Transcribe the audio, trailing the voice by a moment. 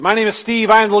My name is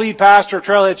Steve. I am the lead pastor of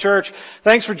Trailhead Church.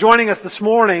 Thanks for joining us this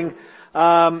morning.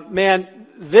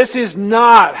 This is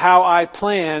not how I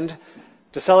planned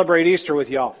to celebrate Easter with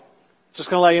y'all.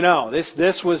 Just going to let you know,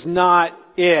 this was not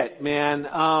it,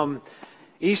 man.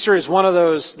 Easter is one of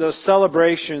those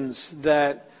celebrations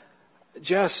that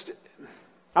just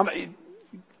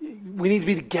we need to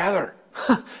be together,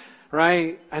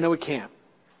 right? I know we can't,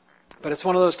 but it's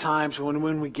one of those times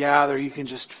when we gather, you can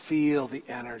just feel the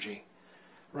energy.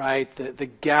 Right? The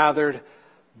gathered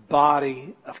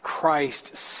body of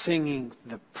Christ singing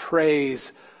the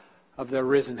praise of the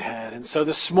risen head. And so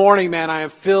this morning, man, I am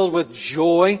filled with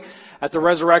joy at the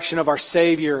resurrection of our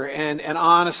Savior. And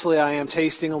honestly, I am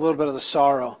tasting a little bit of the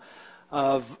sorrow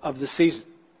of the season,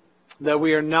 that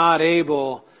we are not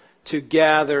able to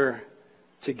gather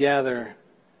together.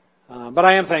 But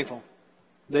I am thankful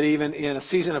that even in a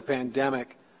season of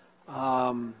pandemic,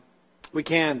 we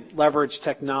can leverage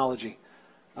technology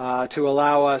to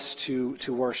allow us to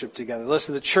worship together.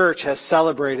 Listen, the church has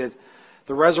celebrated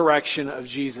the resurrection of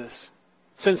Jesus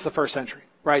since the first century,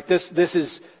 right? This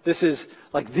is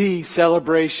like the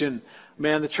celebration.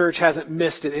 Man, the church hasn't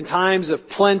missed it. In times of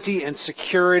plenty and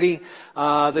security,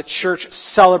 the church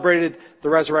celebrated the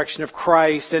resurrection of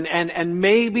Christ, and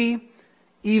maybe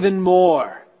even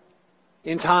more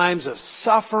in times of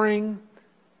suffering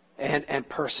and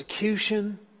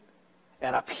persecution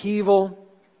and upheaval.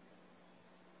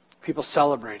 People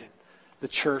celebrated. The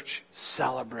church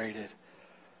celebrated.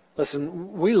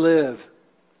 Listen, we live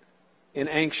in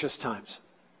anxious times.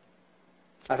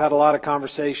 I've had a lot of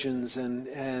conversations,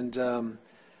 and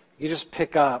you just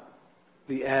pick up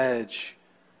the edge,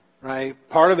 right?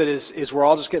 Part of it is we're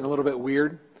all just getting a little bit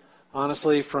weird,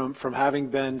 honestly, from having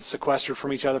been sequestered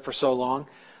from each other for so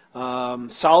long.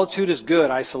 Solitude is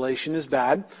good. Isolation is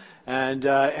bad. And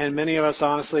many of us,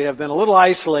 honestly, have been a little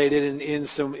isolated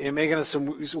in making us a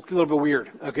little bit weird,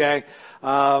 okay?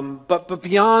 But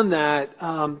beyond that,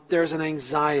 there's an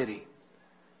anxiety,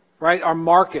 right? Our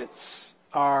markets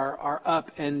are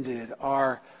upended.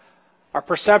 Our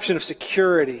perception of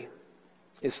security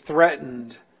is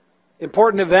threatened.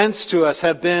 Important events to us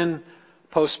have been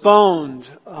postponed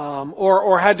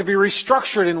or had to be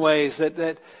restructured in ways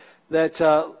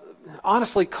that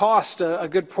honestly cost a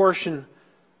good portion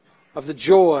of the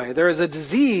joy. There is a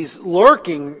disease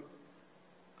lurking,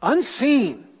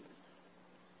 unseen,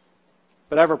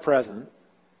 but ever present.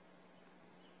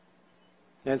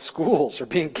 And schools are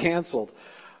being canceled.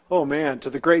 Oh man, to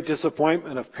the great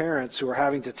disappointment of parents who are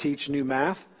having to teach new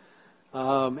math.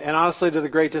 And honestly, to the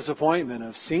great disappointment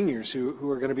of seniors who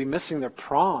are going to be missing their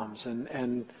proms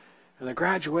and their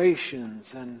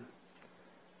graduations. And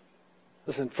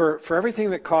listen, for everything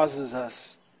that causes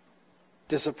us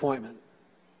disappointment,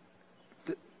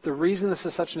 the reason this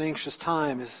is such an anxious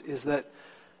time is that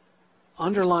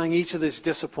underlying each of these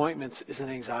disappointments is an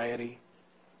anxiety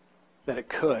that it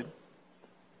could,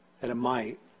 that it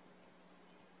might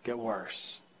get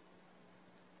worse.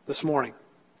 This morning,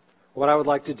 what I would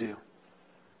like to do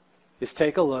is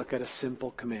take a look at a simple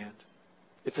command.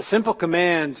 It's a simple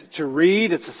command to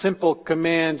read. It's a simple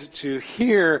command to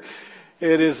hear.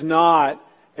 It is not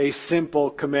a simple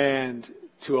command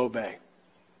to obey.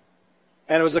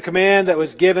 And it was a command that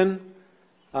was given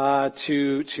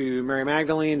to Mary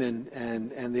Magdalene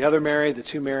and the other Mary, the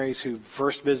two Marys who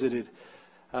first visited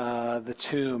the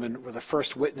tomb and were the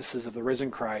first witnesses of the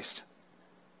risen Christ.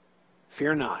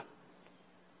 Fear not,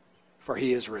 for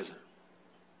he is risen.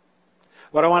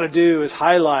 What I want to do is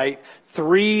highlight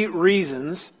 3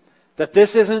 reasons that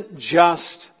this isn't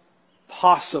just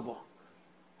possible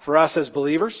for us as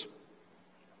believers,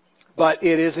 but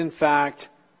it is in fact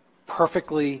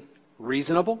perfectly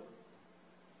reasonable,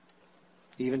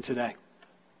 even today.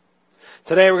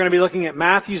 Today we're going to be looking at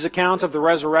Matthew's account of the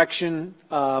resurrection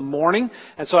morning.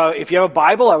 And so if you have a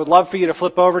Bible, I would love for you to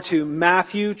flip over to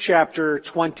Matthew chapter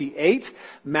 28.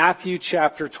 Matthew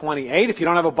chapter 28. If you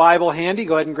don't have a Bible handy,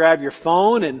 go ahead and grab your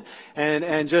phone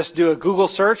and just do a Google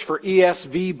search for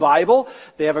ESV Bible.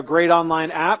 They have a great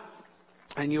online app,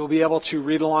 and you'll be able to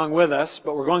read along with us.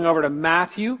 But we're going over to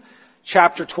Matthew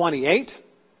chapter 28.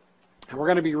 And we're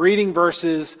going to be reading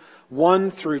verses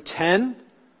 1 through 10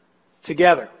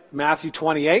 together. Matthew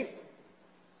 28,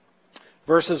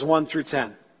 verses 1 through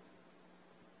 10.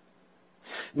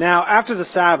 Now, after the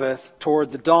Sabbath,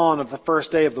 toward the dawn of the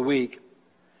first day of the week,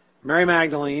 Mary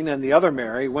Magdalene and the other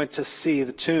Mary went to see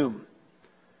the tomb.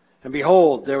 And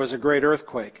behold, there was a great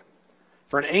earthquake.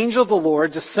 For an angel of the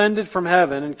Lord descended from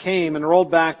heaven and came and rolled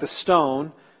back the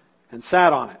stone and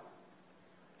sat on it.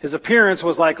 His appearance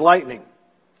was like lightning,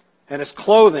 and his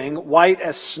clothing white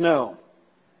as snow.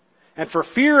 And for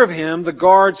fear of him, the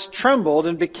guards trembled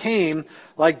and became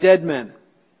like dead men.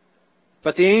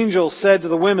 But the angel said to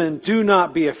the women, "Do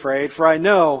not be afraid, for I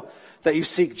know that you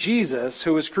seek Jesus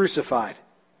who was crucified.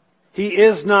 He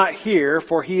is not here,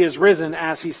 for he is risen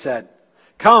as he said.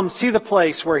 Come, see the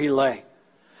place where he lay.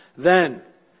 Then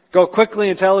go quickly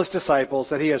and tell his disciples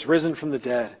that he has risen from the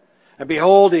dead. And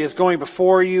behold, he is going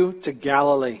before you to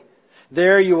Galilee.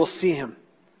 There you will see him.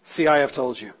 See, I have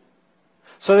told you."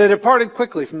 So they departed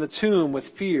quickly from the tomb with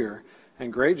fear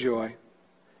and great joy,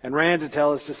 and ran to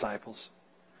tell his disciples.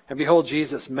 And behold,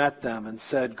 Jesus met them and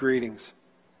said, "Greetings."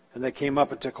 And they came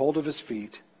up and took hold of his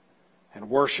feet and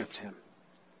worshipped him.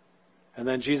 And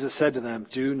then Jesus said to them,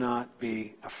 "Do not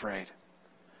be afraid.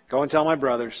 Go and tell my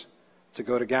brothers to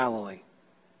go to Galilee,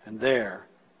 and there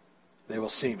they will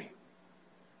see me."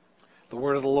 The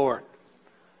word of the Lord.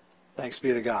 Thanks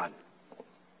be to God.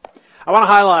 I want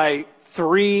to highlight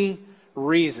 3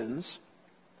 reasons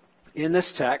in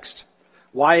this text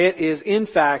why it is in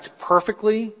fact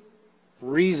perfectly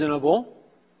reasonable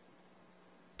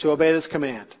to obey this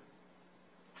command.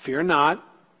 Fear not,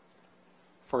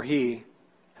 for he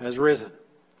has risen.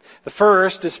 The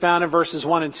first is found in verses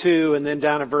 1 and 2 and then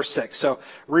down in verse 6. So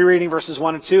rereading verses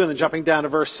 1 and 2 and then jumping down to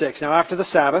verse 6. Now after the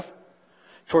Sabbath,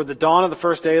 toward the dawn of the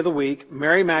first day of the week,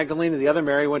 Mary Magdalene and the other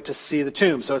Mary went to see the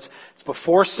tomb. So it's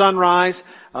before sunrise.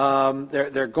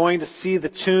 They're going to see the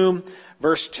tomb.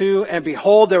 Verse 2, "And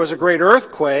behold, there was a great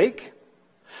earthquake,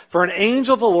 for an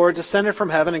angel of the Lord descended from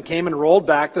heaven and came and rolled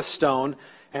back the stone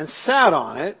and sat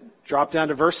on it." Drop down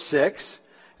to verse 6.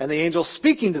 "And the angel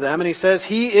speaking to them, and he says,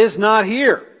 'He is not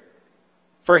here,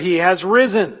 for he has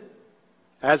risen.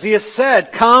 As he has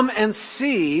said, come and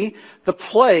see the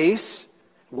place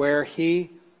where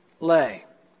he lay.'"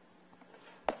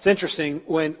 It's interesting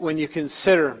when you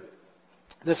consider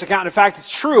this account. In fact, it's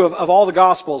true of all the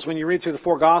Gospels. When you read through the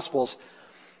 4 Gospels,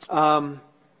 the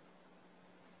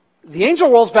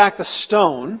angel rolls back the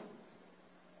stone,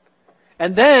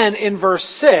 and then in verse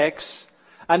 6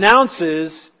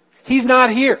 announces he's not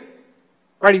here.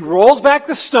 Right? He rolls back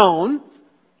the stone,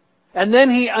 and then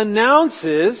he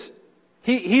announces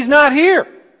he's not here.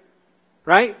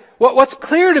 Right? What's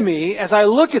clear to me as I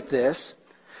look at this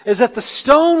is that the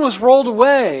stone was rolled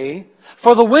away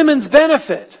for the women's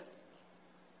benefit,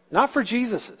 not for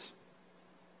Jesus's.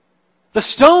 The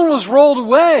stone was rolled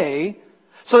away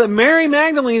so that Mary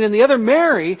Magdalene and the other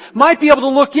Mary might be able to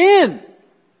look in,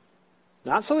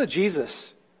 not so that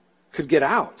Jesus could get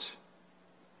out.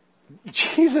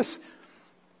 Jesus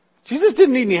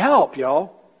didn't need any help,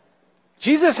 y'all.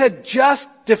 Jesus had just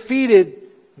defeated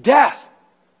death,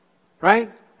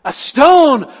 right? A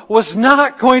stone was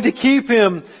not going to keep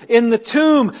him in the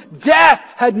tomb. Death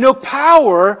had no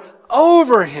power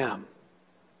over him.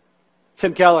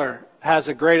 Tim Keller has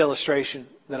a great illustration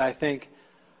that I think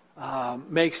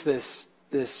makes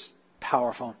this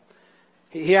powerful.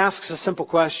 He asks a simple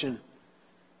question: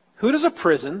 who does a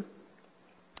prison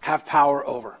have power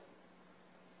over?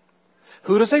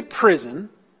 Who does a prison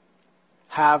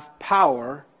have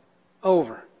power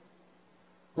over?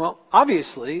 Well,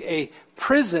 obviously, a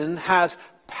prison has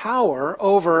power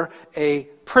over a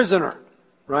prisoner,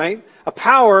 right?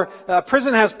 A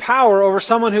prison has power over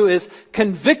someone who is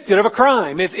convicted of a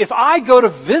crime. If I go to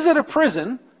visit a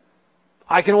prison,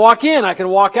 I can walk in, I can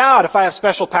walk out. If I have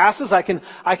special passes, I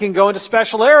can go into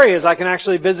special areas. I can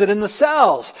actually visit in the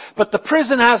cells. But the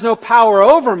prison has no power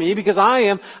over me because I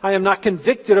am not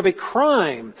convicted of a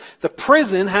crime. The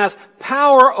prison has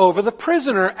power over the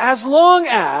prisoner as long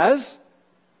as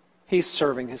he's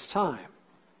serving his time.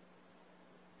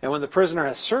 And when the prisoner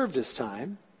has served his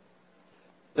time,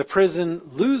 the prison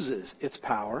loses its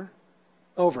power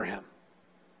over him.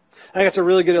 I think that's a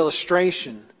really good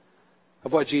illustration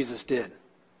of what Jesus did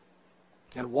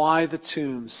and why the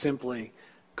tomb simply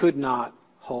could not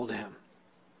hold him.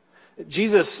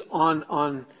 Jesus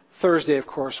on Thursday, of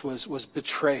course, was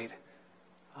betrayed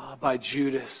by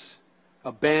Judas,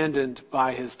 abandoned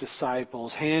by his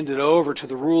disciples, handed over to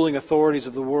the ruling authorities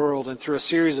of the world, and through a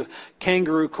series of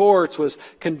kangaroo courts was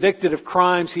convicted of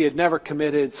crimes he had never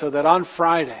committed, so that on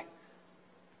Friday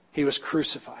he was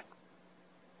crucified.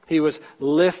 He was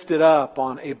lifted up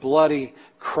on a bloody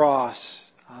cross,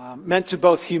 meant to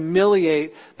both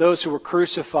humiliate those who were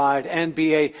crucified and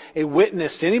be a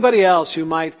witness to anybody else who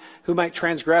might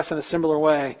transgress in a similar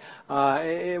way.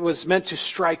 It was meant to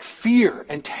strike fear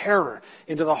and terror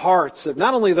into the hearts of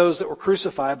not only those that were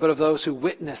crucified, but of those who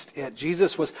witnessed it.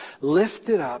 Jesus was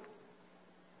lifted up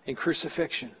in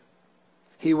crucifixion.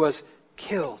 He was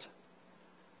killed.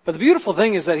 But the beautiful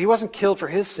thing is that he wasn't killed for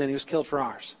his sin, he was killed for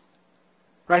ours.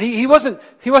 Right? He wasn't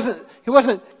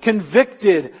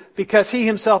convicted because he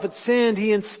himself had sinned.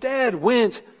 He instead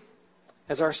went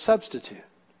as our substitute.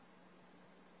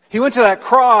 He went to that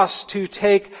cross to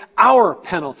take our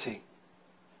penalty.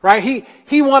 Right?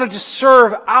 He wanted to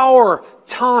serve our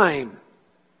time.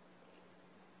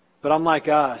 But unlike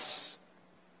us,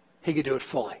 he could do it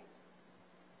fully.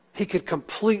 He could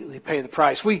completely pay the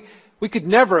price. We could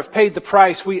never have paid the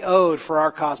price we owed for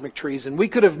our cosmic treason. We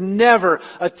could have never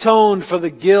atoned for the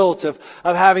guilt of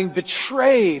having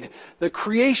betrayed the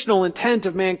creational intent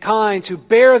of mankind to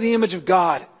bear the image of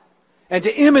God and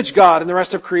to image God in the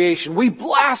rest of creation. We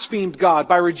blasphemed God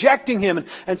by rejecting Him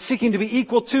and seeking to be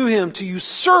equal to Him, to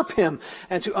usurp Him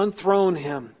and to unthrone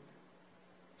Him,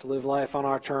 to live life on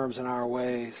our terms and our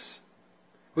ways.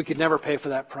 We could never pay for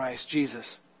that price.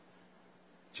 Jesus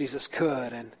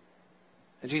could, and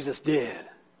Jesus did.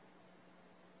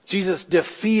 Jesus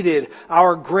defeated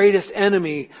our greatest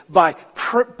enemy by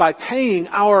paying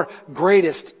our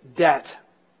greatest debt.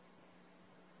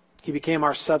 He became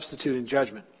our substitute in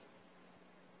judgment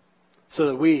so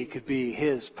that we could be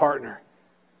His partner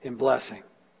in blessing.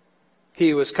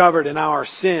 He was covered in our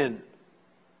sin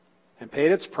and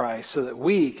paid its price so that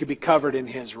we could be covered in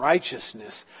His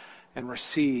righteousness and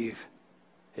receive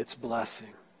its blessing.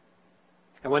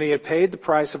 And when He had paid the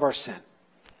price of our sin,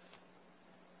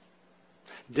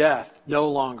 death no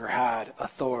longer had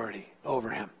authority over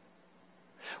Him.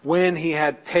 When He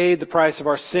had paid the price of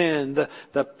our sin,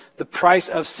 the price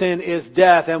of sin is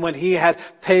death. And when He had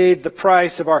paid the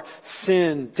price of our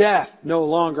sin, death no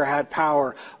longer had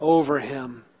power over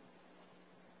Him.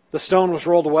 The stone was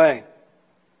rolled away.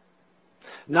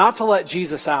 Not to let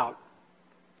Jesus out,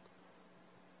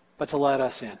 but to let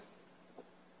us in.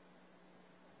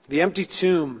 The empty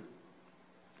tomb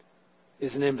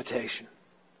is an invitation.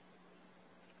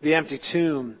 The empty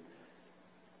tomb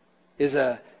is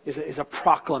a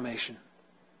proclamation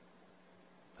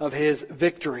of His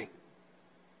victory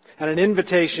and an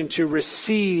invitation to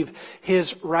receive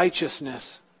His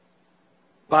righteousness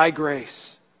by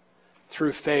grace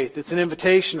through faith. It's an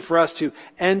invitation for us to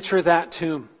enter that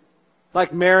tomb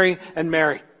like Mary and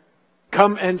Mary.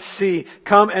 Come and see,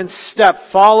 come and step,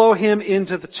 follow Him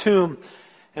into the tomb,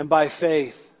 and by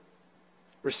faith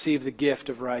receive the gift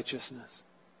of righteousness.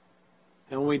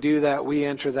 And when we do that, we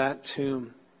enter that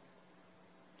tomb.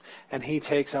 And He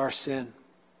takes our sin,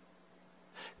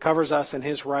 covers us in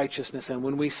His righteousness. And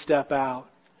when we step out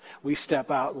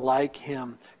like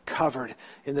Him, covered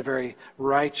in the very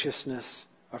righteousness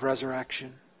of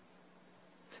resurrection.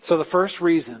 So the first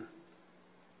reason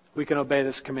we can obey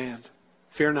this command,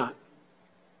 fear not,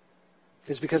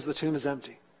 is because the tomb is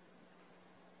empty.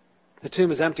 The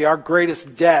tomb is empty. Our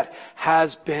greatest debt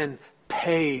has been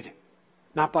paid.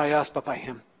 Not by us, but by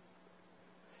Him.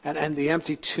 And the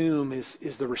empty tomb is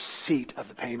the receipt of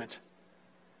the payment.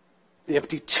 The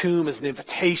empty tomb is an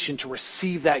invitation to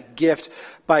receive that gift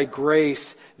by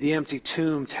grace. The empty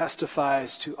tomb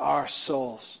testifies to our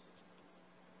souls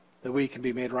that we can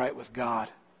be made right with God.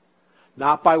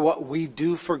 Not by what we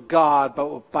do for God,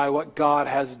 but by what God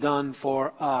has done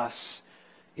for us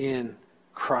in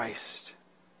Christ.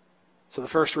 So the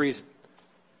first reason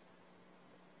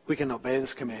we can obey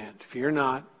this command, fear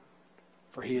not,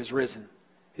 for He is risen,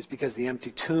 is because the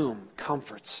empty tomb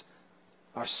comforts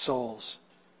our souls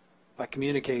by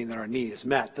communicating that our need is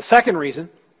met. The second reason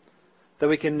that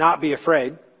we can not be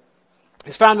afraid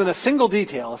is found in a single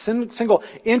detail, a single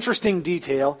interesting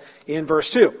detail in verse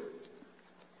 2.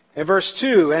 In verse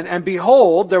 2, and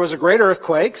behold, there was a great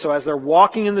earthquake. So as they're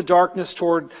walking in the darkness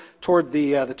toward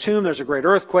the tomb, there's a great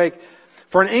earthquake.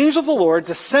 For an angel of the Lord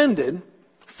descended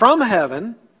from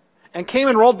heaven and came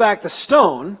and rolled back the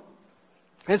stone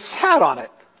and sat on it.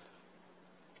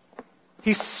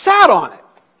 He sat on it.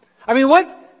 I mean, what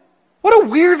a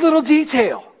weird little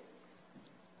detail.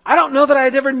 I don't know that I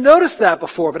had ever noticed that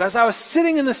before, but as I was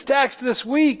sitting in this text this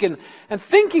week and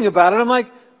thinking about it, I'm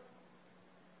like,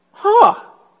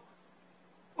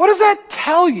 what does that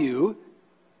tell you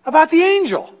about the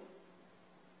angel?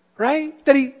 Right?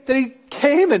 That he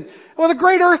came and with a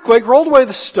great earthquake rolled away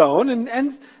the stone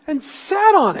and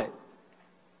sat on it.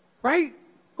 Right?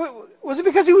 Was it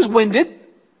because he was winded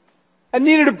and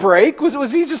needed a break?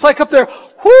 Was he just like up there,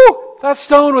 whoo, that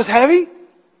stone was heavy?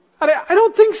 I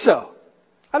don't think so.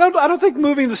 I don't think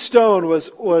moving the stone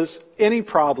was any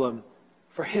problem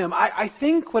for him. I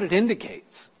think what it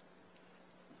indicates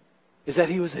is that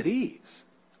he was at ease.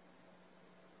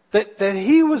 That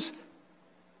he was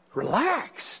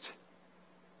relaxed.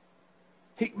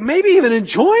 Maybe even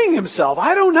enjoying himself.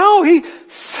 I don't know. He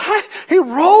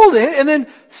rolled it and then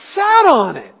sat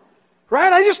on it.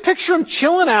 right? I just picture him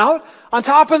chilling out on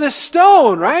top of this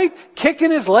stone, right? Kicking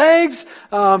his legs,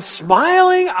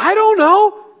 smiling. I don't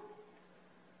know.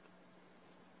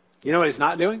 You know what he's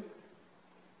not doing?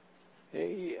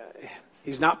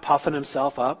 He's not puffing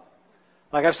himself up.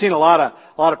 Like I've seen a lot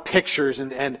of pictures,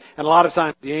 and a lot of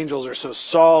times the angels are so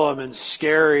solemn and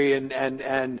scary,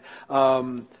 and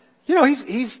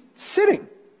he's sitting.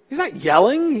 He's not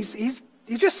yelling.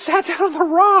 He just sat down on the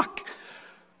rock.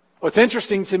 What's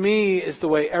interesting to me is the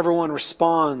way everyone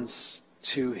responds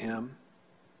to him.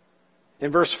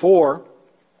 In verse 4,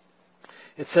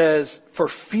 it says, "For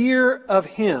fear of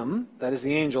him," that is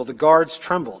the angel, "the guards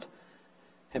trembled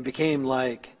and became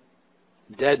like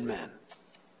dead men."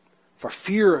 For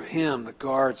fear of him, the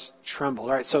guards trembled.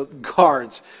 All right, so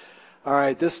guards. All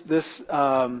right, these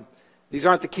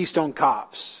aren't the Keystone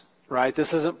Cops, right?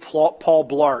 This isn't Paul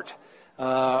Blart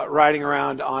riding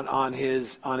around on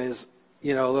his little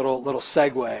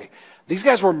Segway. These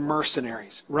guys were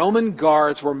mercenaries. Roman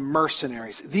guards were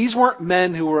mercenaries. These weren't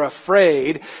men who were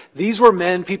afraid. These were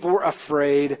men people were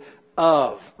afraid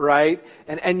of, right?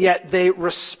 And yet they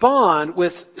respond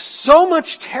with so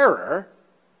much terror.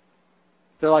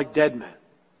 They're like dead men,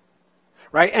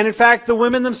 right? And in fact, the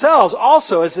women themselves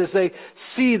also, as they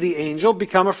see the angel,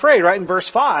 become afraid, right? In verse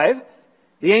 5,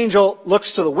 the angel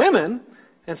looks to the women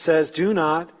and says, "Do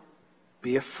not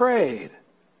be afraid,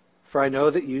 for I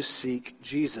know that you seek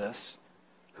Jesus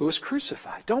who was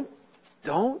crucified." Don't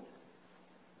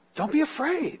be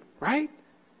afraid, right?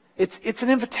 It's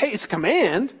an invitation, it's a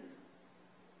command,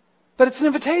 but it's an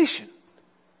invitation,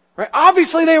 right?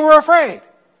 Obviously they were afraid.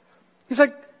 He's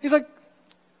like,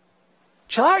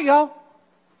 chill out, y'all.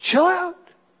 Chill out.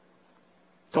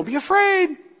 Don't be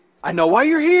afraid. I know why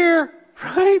you're here,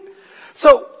 right?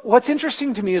 So what's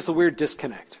interesting to me is the weird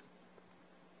disconnect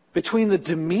between the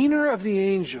demeanor of the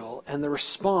angel and the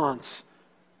response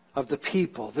of the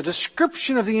people. The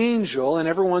description of the angel and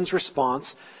everyone's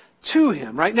response to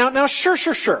him, right? Now, sure.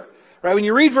 Right? When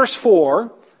you read verse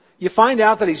 4, you find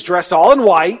out that he's dressed all in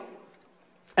white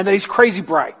and that he's crazy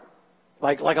bright.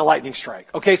 Like a lightning strike.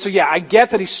 Okay, so yeah, I get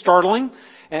that he's startling,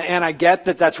 and I get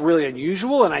that that's really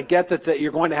unusual, and I get that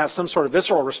you're going to have some sort of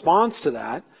visceral response to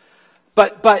that.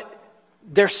 But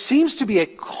there seems to be a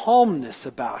calmness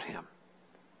about him.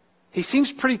 He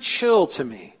seems pretty chill to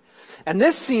me. And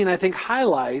this scene, I think,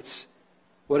 highlights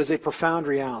what is a profound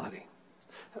reality.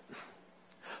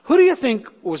 Who do you think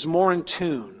was more in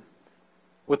tune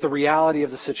with the reality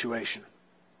of the situation?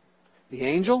 The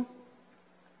angel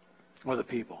or the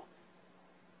people?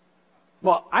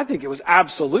 Well, I think it was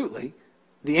absolutely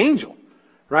the angel,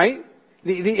 right?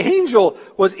 The angel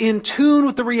was in tune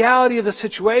with the reality of the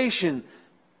situation.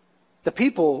 The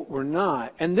people were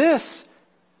not. And this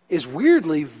is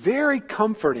weirdly very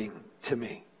comforting to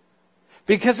me,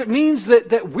 because it means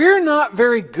that we're not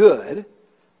very good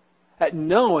at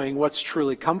knowing what's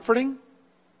truly comforting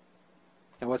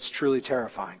and what's truly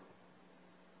terrifying.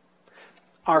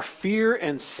 Our fear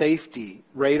and safety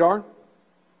radar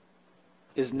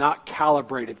is not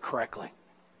calibrated correctly.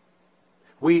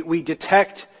 We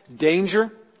detect danger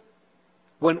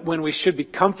when we should be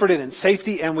comforted in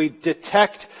safety, and we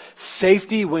detect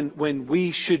safety when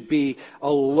we should be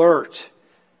alert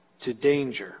to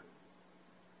danger.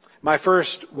 My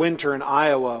first winter in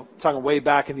Iowa, I'm talking way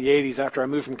back in the 80s after I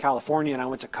moved from California and I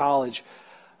went to college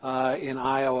in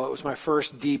Iowa. It was my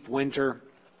first deep winter.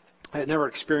 I had never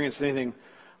experienced anything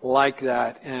like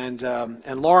that. And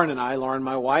Lauren,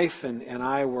 my wife, and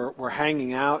I were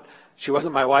hanging out. She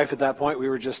wasn't my wife at that point. We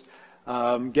were just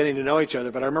getting to know each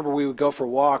other. But I remember we would go for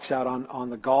walks out on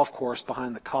the golf course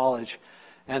behind the college.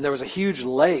 And there was a huge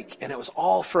lake, and it was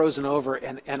all frozen over.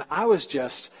 And I was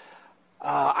just,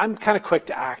 I'm kind of quick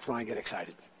to act when I get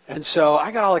excited. And so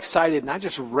I got all excited, and I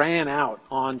just ran out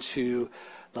onto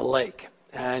the lake.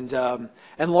 And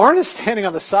Lauren is standing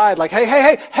on the side like,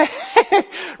 hey,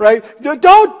 right?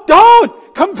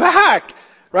 Don't, come back,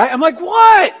 right? I'm like,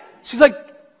 what? She's like,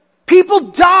 people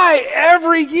die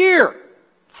every year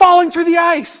falling through the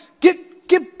ice.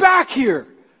 Get back here.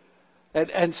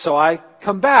 And so I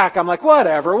come back. I'm like,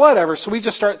 whatever. So we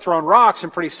just start throwing rocks,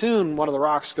 and pretty soon one of the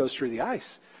rocks goes through the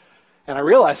ice. And I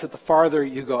realized that the farther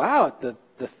you go out, the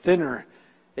thinner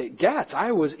it gets.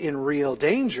 I was in real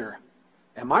danger.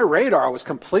 And my radar was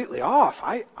completely off.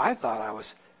 I thought I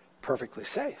was perfectly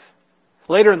safe.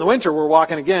 Later in the winter, we're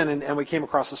walking again, and we came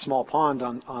across a small pond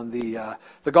on the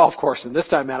golf course. And this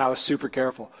time, man, I was super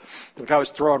careful. Like I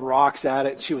was throwing rocks at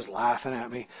it, and she was laughing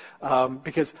at me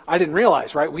because I didn't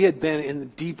realize, right? We had been in the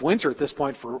deep winter at this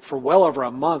point for well over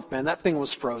a month, man. That thing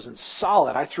was frozen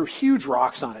solid. I threw huge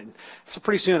rocks on it. So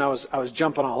pretty soon, I was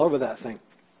jumping all over that thing.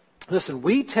 Listen,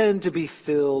 we tend to be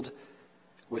filled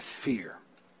with fear.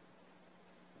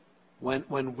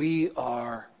 When we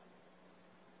are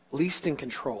least in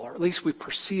control, or at least we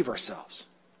perceive ourselves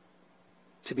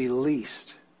to be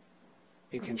least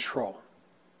in control.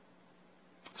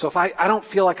 So if I don't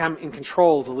feel like I'm in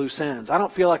control of the loose ends, I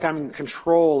don't feel like I'm in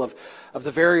control of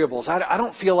the variables, I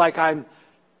don't feel like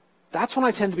that's when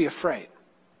I tend to be afraid.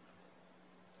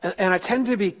 And I tend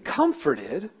to be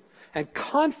comforted and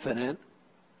confident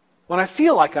when I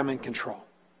feel like I'm in control.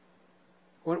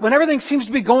 When everything seems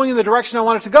to be going in the direction I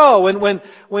want it to go,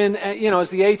 when as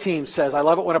the A-team says, I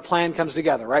love it when a plan comes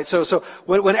together, right? So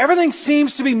when everything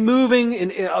seems to be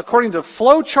moving according to the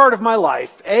flow chart of my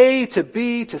life, A to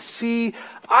B to C,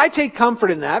 I take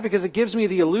comfort in that because it gives me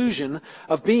the illusion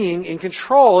of being in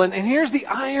control. And here's the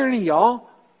irony, y'all.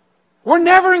 We're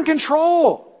never in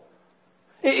control.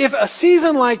 If a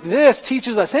season like this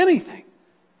teaches us anything,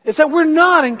 it's that we're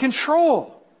not in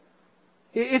control.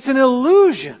 It's an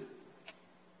illusion.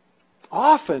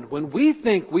 Often, when we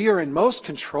think we are in most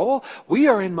control, we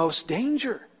are in most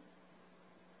danger.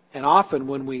 And often,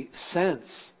 when we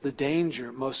sense the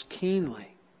danger most keenly,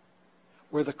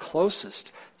 we're the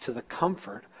closest to the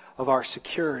comfort of our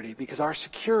security, because our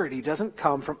security doesn't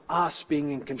come from us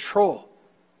being in control.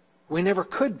 We never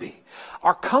could be.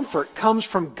 Our comfort comes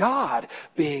from God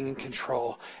being in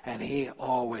control, and He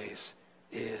always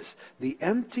is. The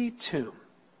empty tomb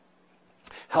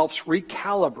helps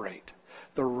recalibrate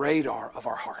the radar of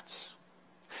our hearts.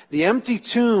 The empty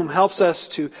tomb helps us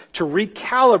to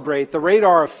recalibrate the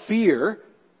radar of fear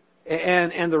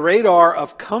and the radar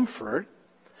of comfort,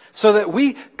 so that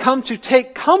we come to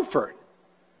take comfort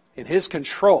in His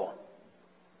control.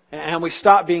 And we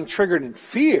stop being triggered in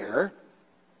fear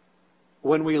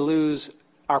when we lose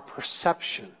our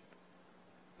perception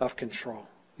of control.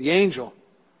 The angel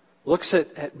looks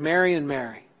at Mary and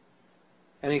Mary,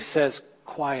 and he says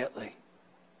quietly,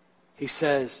 he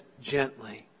says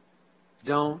gently,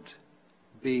 don't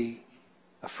be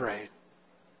afraid,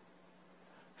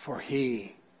 for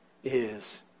He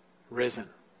is risen.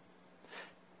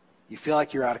 You feel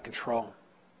like you're out of control,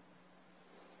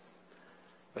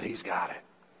 but He's got it.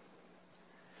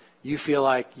 You feel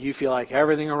like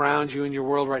everything around you in your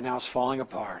world right now is falling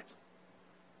apart,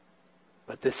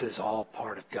 but this is all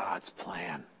part of God's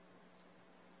plan.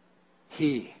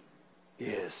 He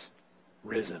is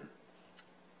risen.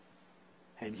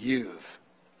 And you've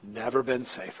never been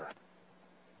safer.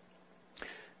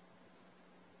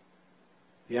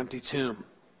 The empty tomb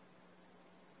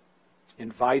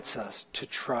invites us to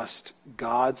trust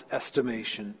God's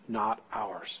estimation, not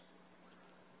ours,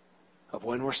 of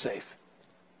when we're safe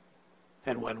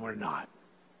and when we're not.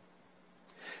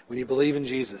 When you believe in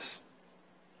Jesus,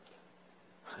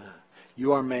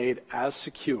 you are made as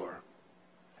secure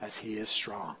as He is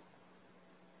strong.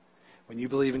 When you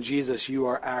believe in Jesus, you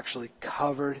are actually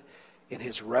covered in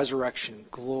His resurrection,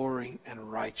 glory,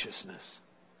 and righteousness.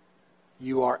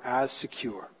 You are as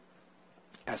secure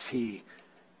as He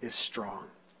is strong.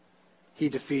 He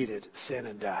defeated sin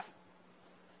and death.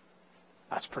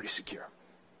 That's pretty secure.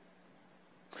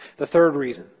 The third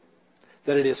reason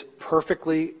that it is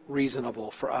perfectly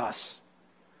reasonable for us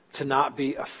to not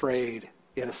be afraid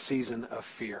in a season of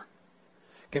fear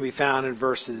can be found in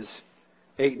verses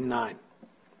 8 and 9.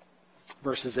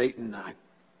 Verses 8 and 9.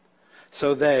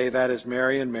 So they, that is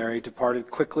Mary and Mary, departed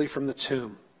quickly from the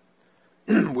tomb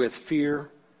with fear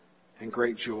and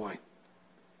great joy,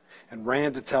 and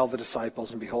ran to tell the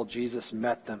disciples. And behold, Jesus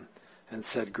met them and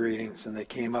said, greetings. And they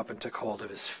came up and took hold of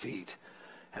His feet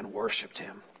and worshipped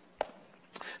Him.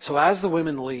 So as the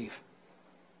women leave,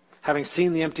 having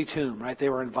seen the empty tomb, right, they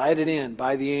were invited in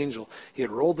by the angel. He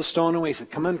had rolled the stone away. He said,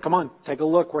 come on, take a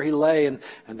look where He lay. And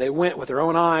they went with their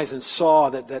own eyes and saw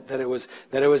that it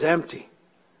was empty.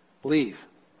 Leave.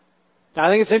 Now I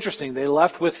think it's interesting. They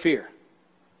left with fear.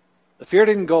 The fear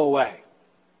didn't go away,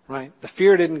 right? The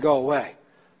fear didn't go away.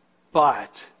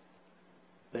 But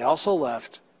they also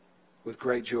left with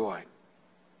great joy.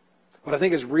 What I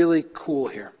think is really cool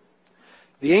here,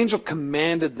 the angel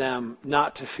commanded them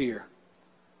not to fear.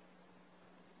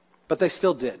 But they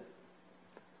still did.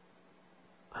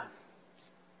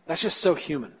 That's just so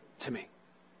human to me.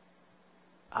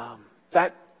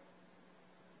 That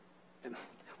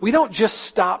we don't just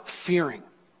stop fearing.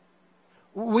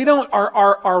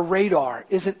 Our radar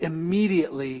isn't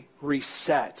immediately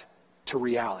reset to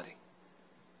reality.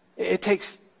 It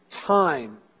takes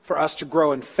time for us to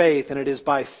grow in faith, and it is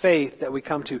by faith that we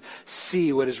come to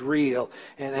see what is real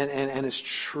and is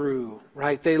true.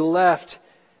 Right? They left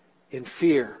in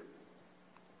fear.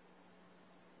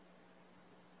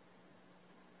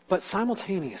 But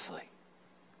simultaneously,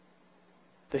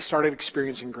 they started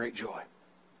experiencing great joy.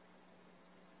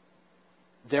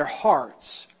 their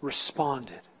hearts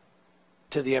responded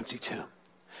to the empty tomb.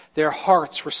 Their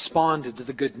hearts responded to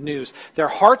the good news. Their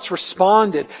hearts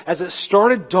responded as it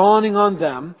started dawning on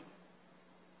them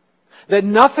that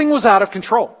nothing was out of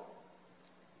control.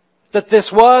 That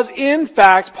this was, in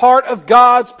fact, part of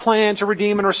God's plan to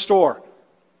redeem and restore.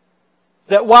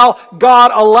 That while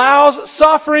God allows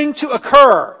suffering to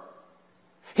occur,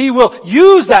 He will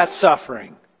use that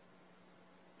suffering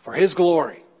for His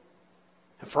glory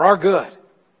and for our good.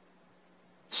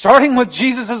 Starting with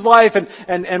Jesus' life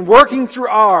and working through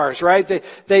ours, right?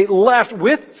 They left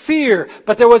with fear,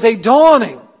 but there was a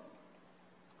dawning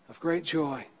of great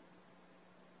joy.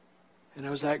 And it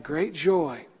was that great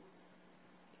joy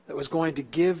that was going to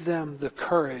give them the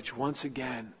courage once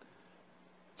again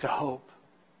to hope.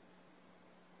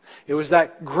 It was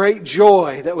that great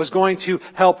joy that was going to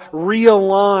help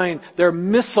realign their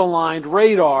misaligned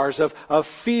radars of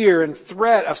fear and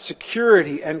threat, of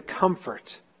security and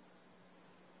comfort.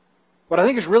 What I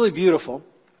think is really beautiful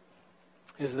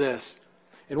is this.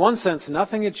 In one sense,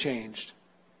 nothing had changed.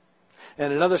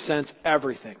 And in another sense,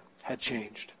 everything had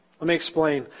changed. Let me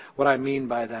explain what I mean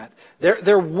by that.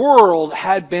 Their world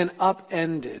had been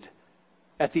upended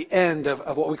at the end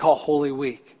of what we call Holy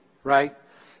Week, right?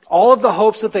 All of the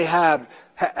hopes that they had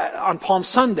on Palm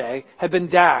Sunday had been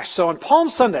dashed. So on Palm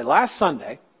Sunday, last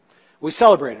Sunday, we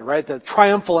celebrated, right, the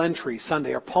triumphal entry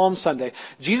Sunday, or Palm Sunday.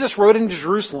 Jesus rode into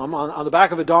Jerusalem on the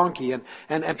back of a donkey,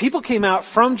 and people came out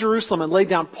from Jerusalem and laid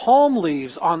down palm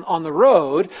leaves on the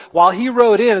road while He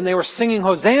rode in, and they were singing,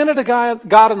 "Hosanna to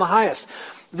God in the highest."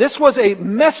 This was a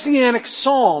messianic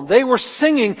psalm. They were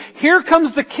singing, "Here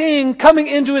comes the King coming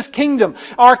into His kingdom.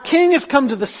 Our King has come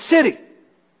to the city.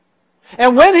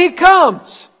 And when He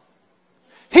comes,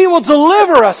 He will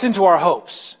deliver us into our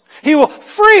hopes. He will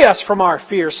free us from our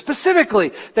fears."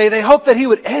 Specifically, they hoped that He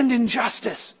would end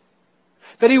injustice,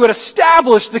 that He would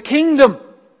establish the kingdom,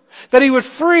 that He would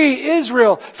free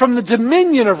Israel from the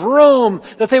dominion of Rome,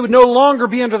 that they would no longer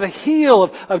be under the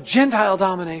heel of Gentile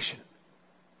domination.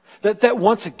 That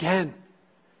once again,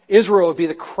 Israel would be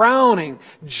the crowning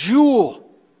jewel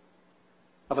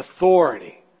of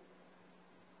authority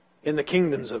in the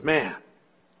kingdoms of man.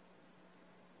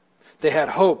 They had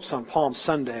hopes on Palm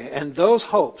Sunday, and those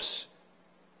hopes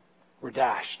were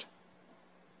dashed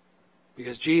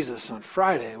because Jesus on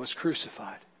Friday was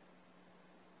crucified.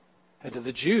 And to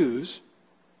the Jews,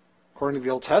 according to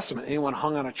the Old Testament, anyone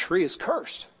hung on a tree is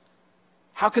cursed.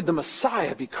 How could the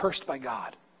Messiah be cursed by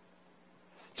God?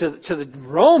 To the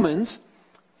Romans,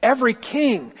 every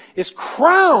king is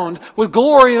crowned with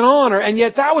glory and honor, and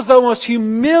yet that was the most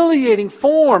humiliating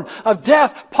form of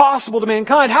death possible to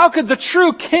mankind. How could the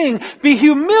true king be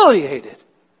humiliated?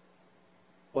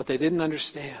 What they didn't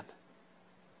understand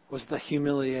was the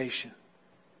humiliation,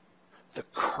 the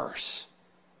curse,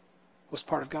 was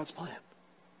part of God's plan.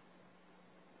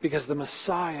 Because the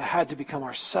Messiah had to become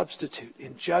our substitute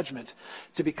in judgment,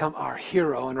 to become our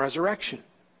hero in resurrection.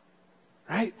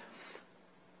 Right?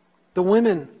 The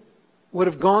women would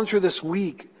have gone through this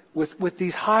week with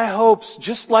these high hopes,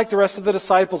 just like the rest of the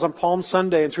disciples on Palm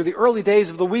Sunday and through the early days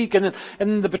of the week. And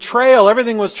then the betrayal,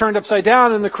 everything was turned upside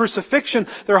down. And the crucifixion,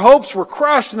 their hopes were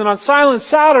crushed. And then on Silent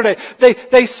Saturday,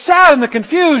 they sat in the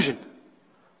confusion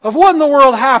of what in the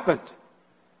world happened.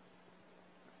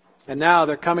 And now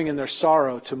they're coming in their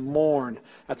sorrow to mourn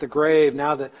at the grave,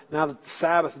 now that the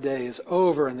Sabbath day is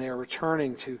over, and they are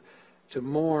returning to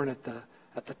mourn at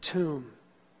the tomb.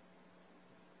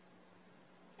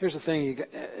 Here's the thing,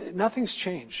 nothing's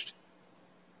changed.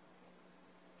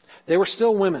 They were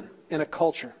still women in a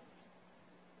culture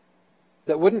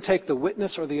that wouldn't take the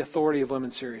witness or the authority of women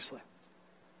seriously.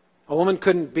 A woman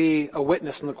couldn't be a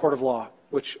witness in the court of law,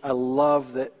 which I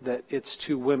love that it's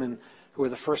two women who are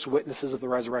the first witnesses of the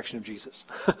resurrection of Jesus.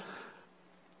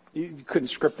 You couldn't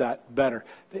script that better.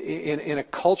 In a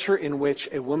culture in which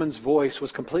a woman's voice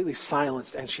was completely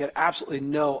silenced and she had absolutely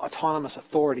no autonomous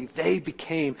authority, they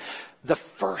became the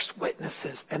first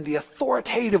witnesses and the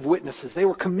authoritative witnesses. They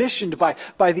were commissioned by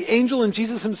the angel and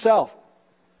Jesus Himself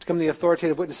to become the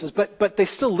authoritative witnesses. But they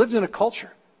still lived in a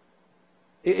culture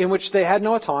in which they had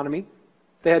no autonomy.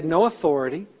 They had no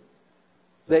authority.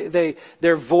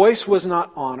 Their voice was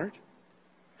not honored.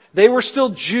 They were still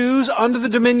Jews under the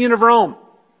dominion of Rome.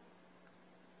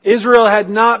 Israel had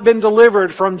not been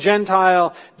delivered from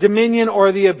Gentile dominion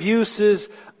or the abuses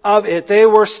of it. They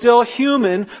were still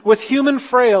human with human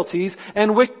frailties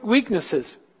and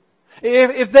weaknesses.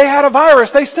 If they had a virus,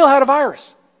 they still had a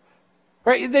virus.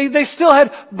 Right? They still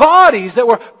had bodies that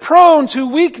were prone to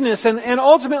weakness and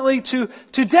ultimately to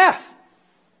death.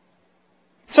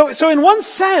 So in one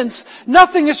sense,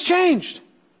 nothing has changed.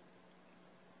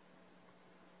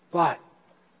 But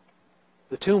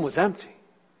the tomb was empty.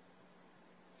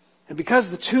 And because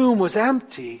the tomb was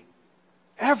empty,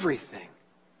 everything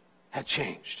had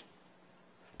changed.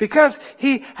 Because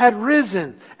he had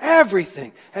risen,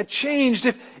 everything had changed.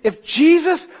 If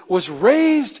Jesus was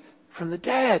raised from the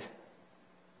dead,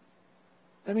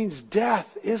 that means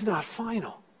death is not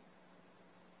final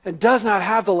and does not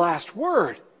have the last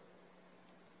word.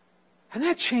 And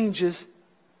that changes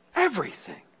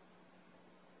everything.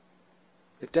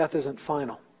 If death isn't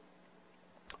final,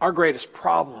 our greatest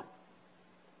problem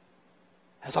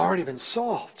has already been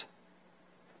solved.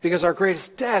 Because our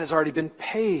greatest debt has already been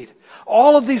paid.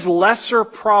 All of these lesser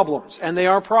problems, and they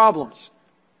are problems,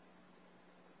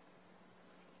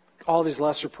 all these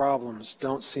lesser problems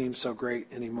don't seem so great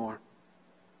anymore.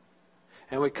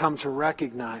 And we come to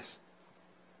recognize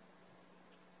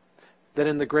that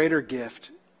in the greater gift,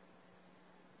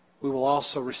 we will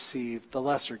also receive the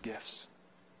lesser gifts.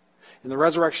 In the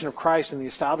resurrection of Christ and the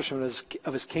establishment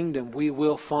of His kingdom, we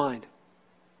will find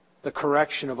the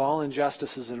correction of all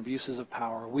injustices and abuses of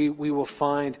power. We will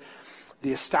find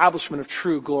the establishment of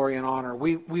true glory and honor.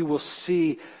 We will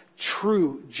see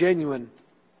true, genuine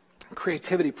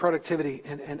creativity, productivity,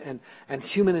 and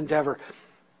human endeavor.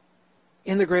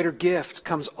 In the greater gift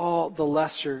comes all the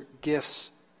lesser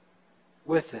gifts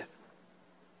with it.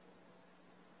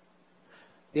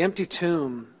 The empty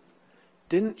tomb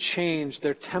didn't change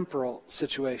their temporal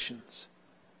situations.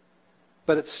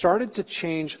 But it started to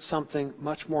change something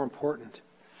much more important.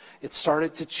 It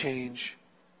started to change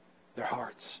their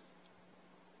hearts.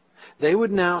 They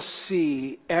would now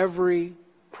see every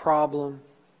problem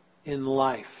in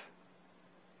life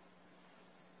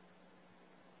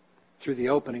through the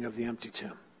opening of the empty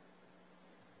tomb.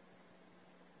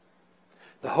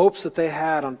 The hopes that they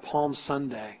had on Palm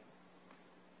Sunday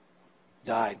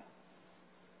died.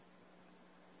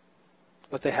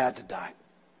 But they had to die.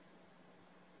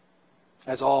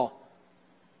 As all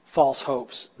false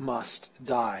hopes must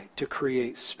die to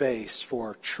create space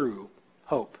for true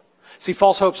hope. See,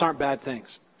 false hopes aren't bad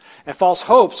things. And false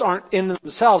hopes aren't in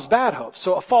themselves bad hopes.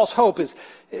 So a false hope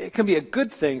it can be a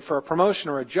good thing for a promotion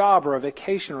or a job or a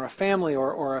vacation or a family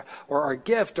or a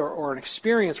gift or an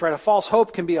experience, right? A false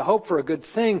hope can be a hope for a good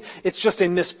thing. It's just a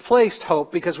misplaced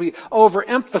hope because we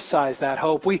overemphasize that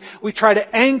hope. We try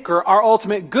to anchor our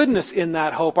ultimate goodness in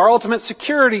that hope, our ultimate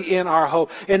security in our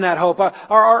hope, in that hope,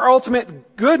 our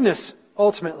ultimate goodness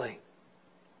ultimately.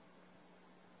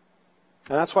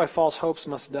 And that's why false hopes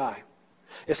must die.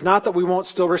 It's not that we won't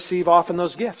still receive often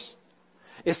those gifts.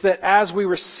 It's that as we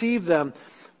receive them,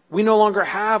 we no longer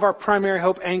have our primary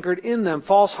hope anchored in them.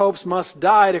 False hopes must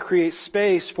die to create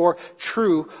space for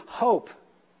true hope.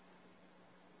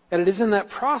 And it is in that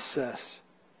process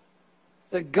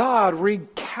that God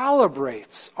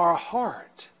recalibrates our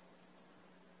heart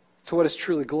to what is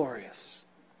truly glorious.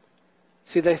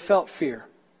 See, they felt fear.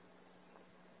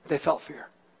 They felt fear.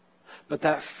 But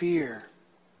that fear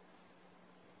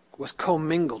was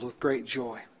commingled with great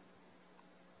joy.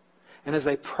 And as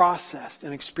they processed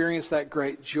and experienced that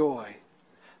great joy,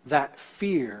 that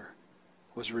fear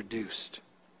was reduced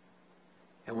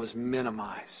and was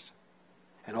minimized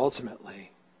and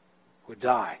ultimately would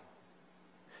die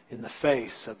in the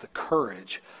face of the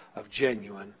courage of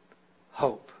genuine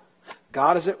hope.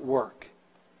 God is at work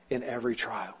in every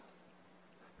trial.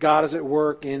 God is at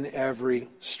work in every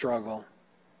struggle.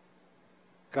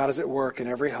 God is at work in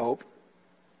every hope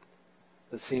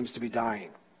that seems to be dying.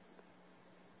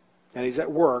 And He's at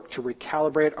work to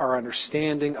recalibrate our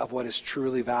understanding of what is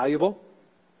truly valuable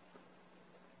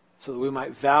so that we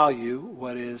might value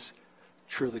what is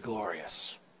truly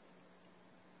glorious.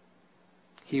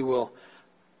 He will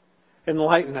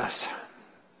enlighten us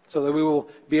so that we will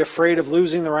be afraid of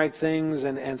losing the right things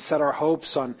and set our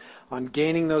hopes on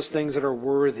gaining those things that are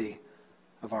worthy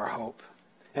of our hope.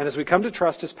 And as we come to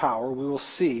trust His power, we will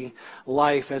see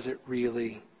life as it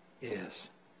really is.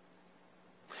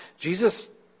 Jesus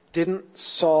didn't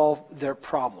solve their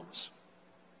problems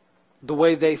the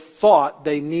way they thought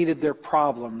they needed their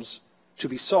problems to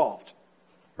be solved.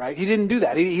 Right? He didn't do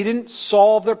that. He didn't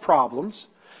solve their problems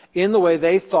in the way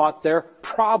they thought their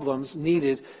problems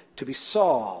needed to be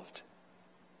solved.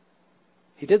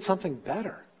 He did something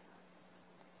better.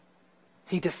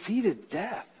 He defeated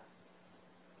death.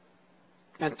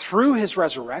 And through His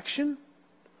resurrection,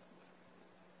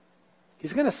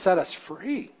 He's going to set us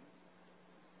free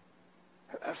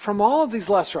from all of these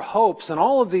lesser hopes and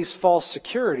all of these false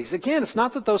securities. Again, it's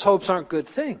not that those hopes aren't good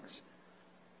things.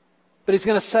 But He's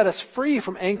going to set us free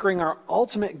from anchoring our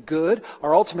ultimate good,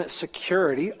 our ultimate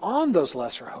security on those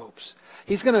lesser hopes.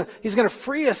 He's going to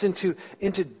free us into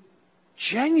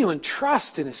genuine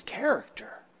trust in His character.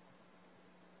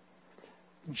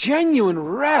 genuine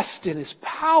rest in His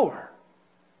power,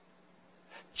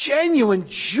 genuine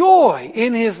joy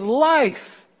in His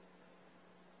life,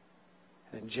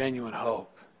 and genuine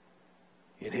hope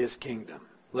in His kingdom.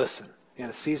 Listen, in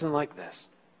a season like this,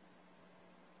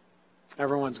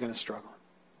 everyone's going to struggle.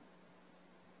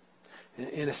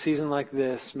 In a season like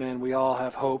this, man, we all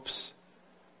have hopes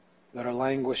that are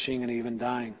languishing and even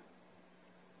dying,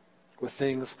 with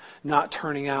things not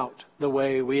turning out the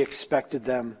way we expected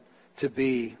them to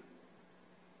be.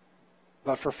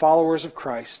 But for followers of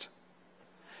Christ,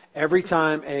 every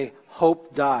time a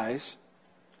hope dies,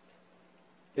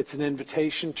 it's an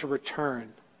invitation to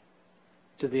return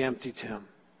to the empty tomb,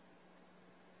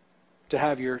 to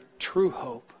have your true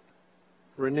hope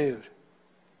renewed,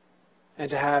 and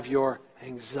to have your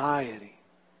anxiety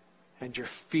and your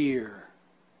fear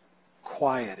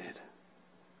quieted,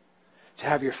 to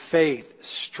have your faith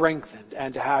strengthened,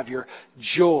 and to have your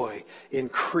joy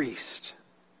increased.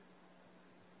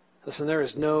 Listen, there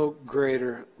is no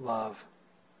greater love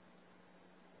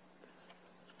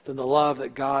than the love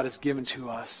that God has given to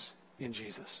us in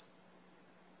Jesus.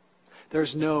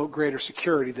 There's no greater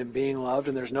security than being loved,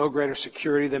 and there's no greater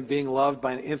security than being loved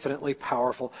by an infinitely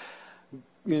powerful,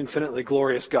 infinitely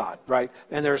glorious God, right?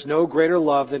 And there's no greater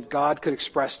love that God could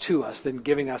express to us than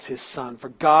giving us His Son. For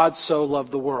God so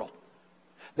loved the world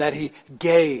that He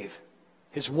gave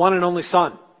His one and only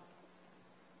Son,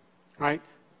 right?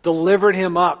 Delivered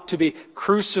Him up to be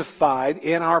crucified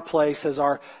in our place as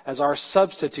our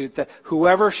substitute, that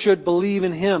whoever should believe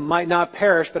in Him might not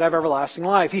perish but have everlasting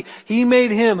life. He made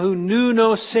Him who knew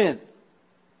no sin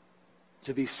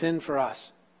to be sin for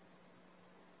us,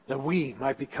 that we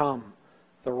might become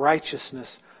the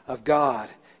righteousness of God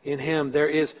in Him. There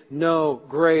is no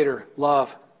greater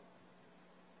love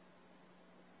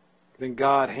than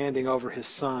God handing over His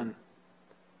Son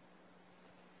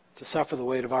to suffer the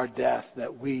weight of our death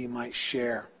that we might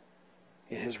share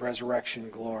in His resurrection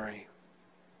glory.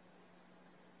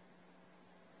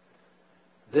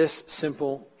 This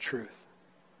simple truth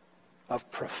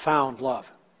of profound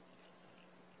love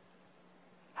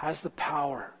has the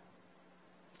power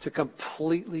to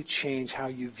completely change how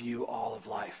you view all of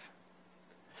life.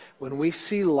 When we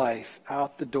see life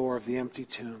out the door of the empty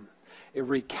tomb, it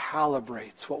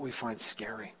recalibrates what we find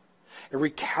scary. It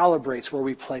recalibrates where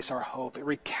we place our hope. It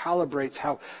recalibrates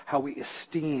how we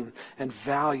esteem and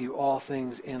value all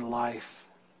things in life.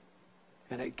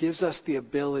 And it gives us the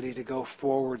ability to go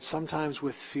forward, sometimes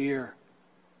with fear,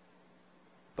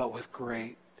 but with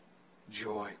great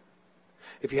joy.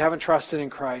 If you haven't trusted in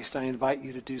Christ, I invite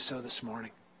you to do so this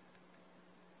morning.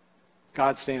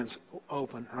 God stands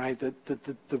open, right?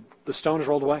 The stone is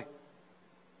rolled away.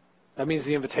 That means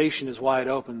the invitation is wide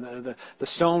open. The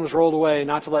stone was rolled away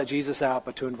not to let Jesus out,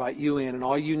 but to invite you in. And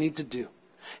all you need to do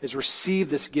is receive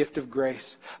this gift of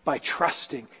grace by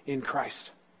trusting in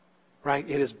Christ. Right?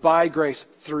 It is by grace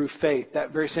through faith.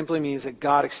 That very simply means that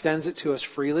God extends it to us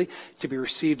freely to be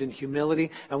received in humility.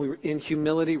 And we in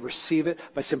humility receive it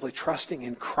by simply trusting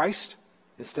in Christ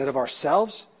instead of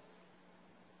ourselves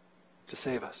to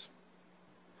save us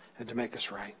and to make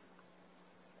us right.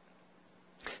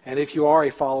 And if you are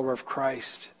a follower of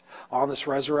Christ on this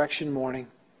resurrection morning,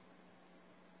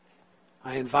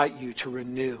 I invite you to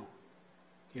renew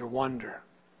your wonder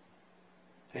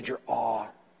and your awe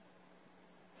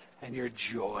and your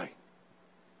joy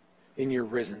in your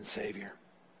risen Savior.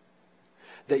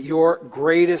 That your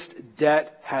greatest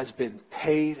debt has been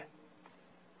paid,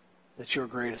 that your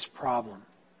greatest problem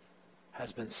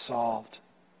has been solved,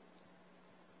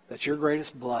 that your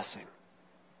greatest blessing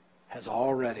has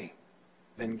already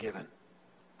been given.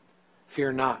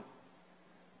 Fear not,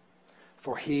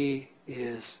 for He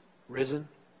is risen.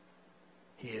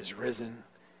 He is risen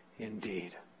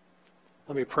indeed.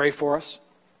 Let me pray for us,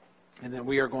 and then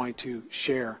we are going to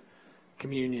share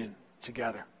communion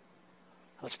together.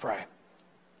 Let's pray.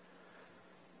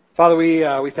 Father,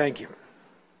 we thank you.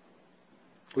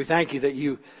 We thank you that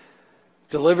you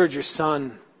delivered your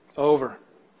Son over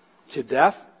to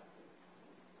death,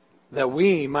 that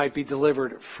we might be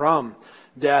delivered from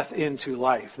death into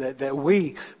life, that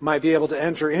we might be able to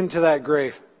enter into that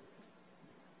grave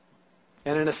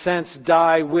and in a sense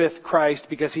die with Christ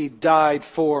because He died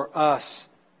for us,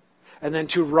 and then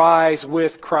to rise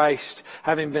with Christ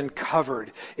having been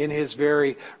covered in His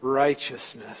very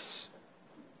righteousness.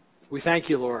 We thank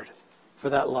you, Lord, for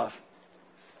that love.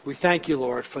 We thank you,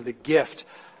 Lord, for the gift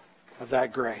of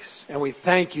that grace. And we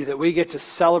thank you that we get to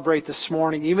celebrate this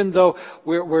morning, even though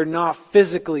we're not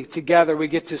physically together, we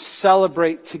get to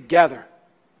celebrate together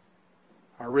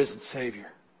our risen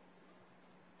Savior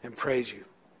and praise you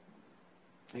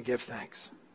and give thanks.